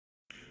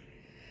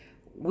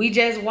We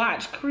just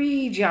watched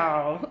Creed,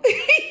 y'all.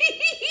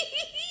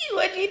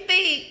 What'd you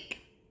think?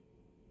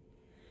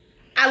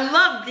 I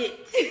loved it.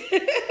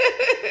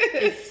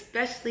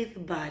 Especially the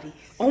bodies.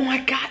 Oh my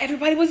God,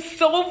 everybody was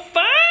so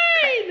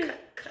fine.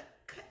 Cut.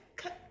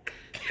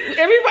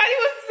 Everybody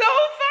was so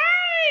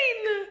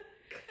fine.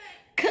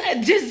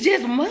 Cut,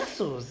 just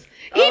muscles.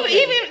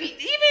 Okay. Even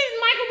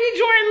Michael B.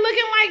 Jordan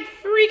looking like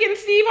freaking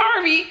Steve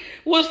Harvey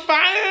was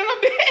fine in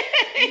a bed.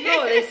 You know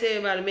what they say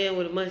about a man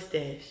with a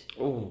mustache?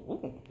 Oh,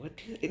 what?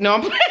 No,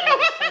 I'm playing.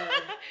 Oh, sorry.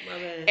 My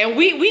bad. And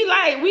we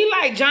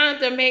like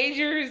Jonathan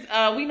Majors.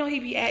 We know he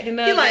be acting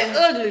up. He like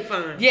ugly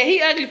fine. Yeah,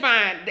 he ugly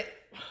fine.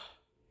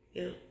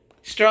 Yeah.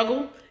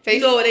 Struggle. You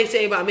know what they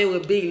say about men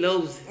with big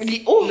noses?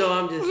 Ooh. No,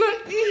 I'm just.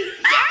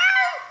 Yes.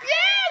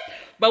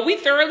 But we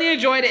thoroughly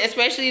enjoyed it,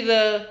 especially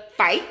the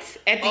fight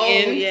at the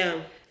end. Oh yeah.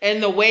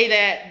 And the way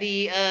that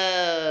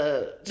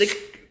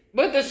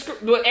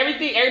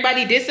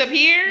everybody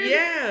disappeared.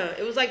 Yeah,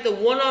 it was like the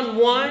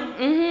one-on-one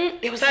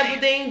It was type like,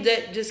 of thing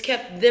that just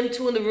kept them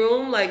two in the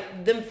room,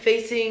 like them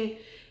facing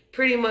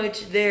pretty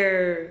much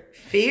their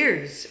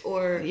fears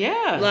or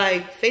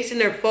like facing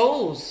their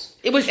foes.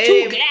 It was And two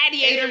it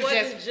gladiators.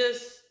 wasn't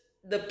just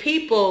the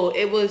people;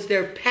 it was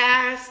their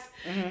past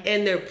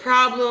and their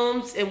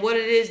problems and what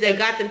it is that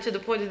got them to the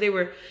point that they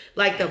were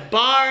like the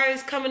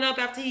bars coming up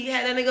after he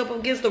had that nigga up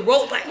against the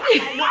rope, like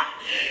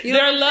you know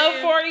their what I'm love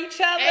saying? for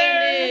each other.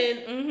 And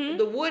then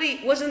the Woody,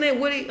 what's his name?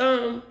 Woody,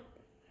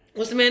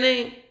 what's the man's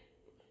name?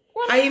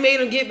 How he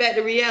made him get back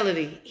to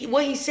reality.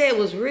 What he said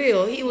was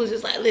real. He was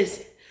just like,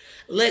 listen,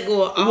 let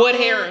go of all Wood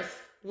Harris.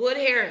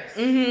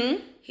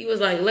 He was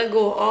like, let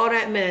go of all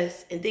that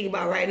mess and think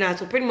about right now.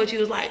 So pretty much he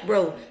was like,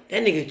 bro,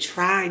 that nigga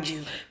tried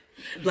you.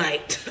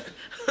 Like,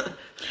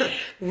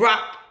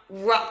 rock.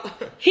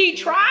 He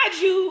tried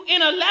you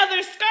in a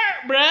leather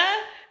skirt, bruh.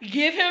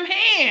 Give him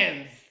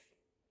hands.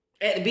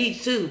 At the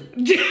beach too.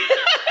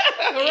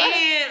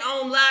 Right. And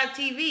on live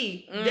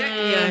TV.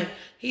 Yeah,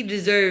 he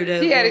deserved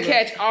that. He had to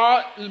catch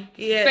all. had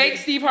Fake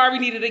to- Steve Harvey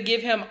needed to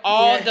give him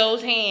all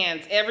those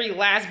hands, every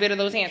last bit of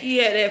those hands. He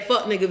had that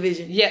fuck nigga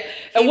vision. Yeah.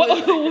 And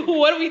what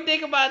do we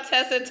think about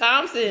Tessa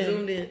Thompson?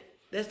 Zoomed in.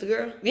 That's the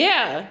girl?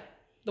 Yeah,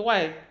 the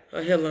wife.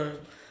 Her hairline.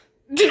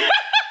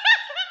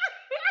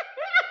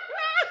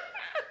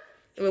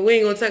 I mean, we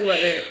ain't gonna talk about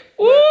that.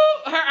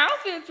 Ooh, her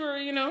outfits were,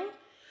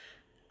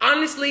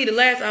 Honestly, the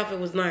last outfit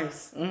was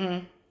nice.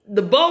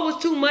 The bow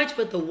was too much,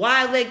 but the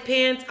wide leg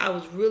pants, I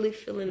was really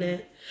feeling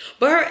that.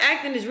 But her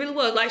acting is really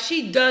well. Like,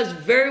 she does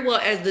very well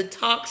as the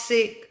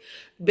toxic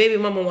baby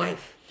mama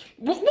wife.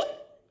 How's she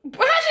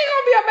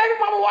gonna be a baby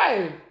mama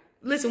wife?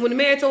 Listen, when the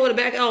man told her to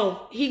back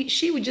off,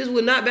 she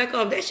would not back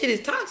off. That shit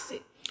is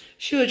toxic.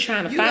 She was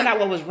trying to find out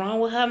what was wrong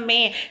with her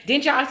man.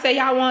 Didn't y'all say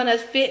y'all want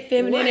us fit,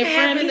 feminine, What and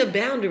happened friendly? to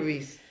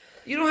boundaries?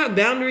 You don't have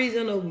boundaries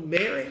in a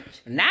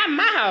marriage. Not in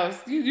my house.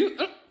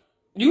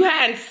 You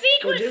had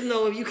secrets. Well, just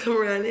know if you come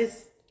around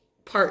these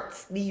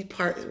parts, when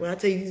I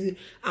tell you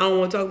I don't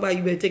want to talk about it,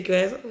 you better take your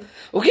ass off.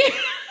 Okay.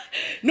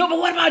 No, but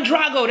what about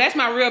Drago? That's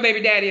my real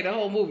baby daddy in the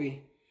whole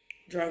movie.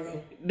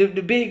 Drago. The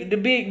big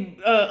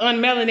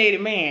unmelanated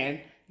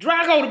man.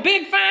 Drago, the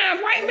big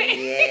fine white man.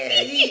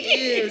 Yeah, he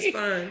is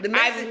fine.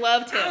 I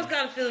loved him. I was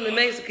kind of feeling the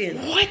Mexican.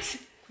 What?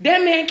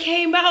 That man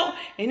came out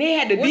and they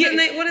had the What's his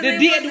name? What his name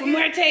Dia was de again?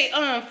 Muerte,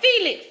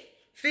 Felix.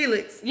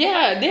 Felix.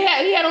 Yeah,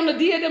 he had on the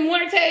Dia de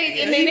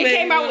Muerte, and then they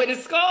came out with the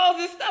skulls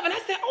and stuff, and I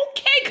said,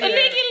 okay,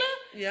 Caligula.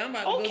 Yeah, I'm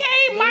about to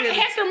okay,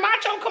 Hector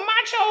Macho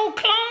Camacho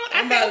clone.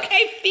 I said,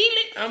 okay,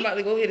 Felix. I'm about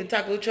to go hit a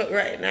taco truck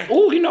right now.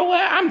 Oh, you know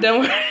what? I'm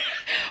done with it.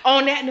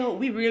 On that note,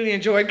 we really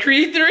enjoyed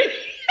Creed 3.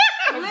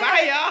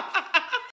 Bye, y'all.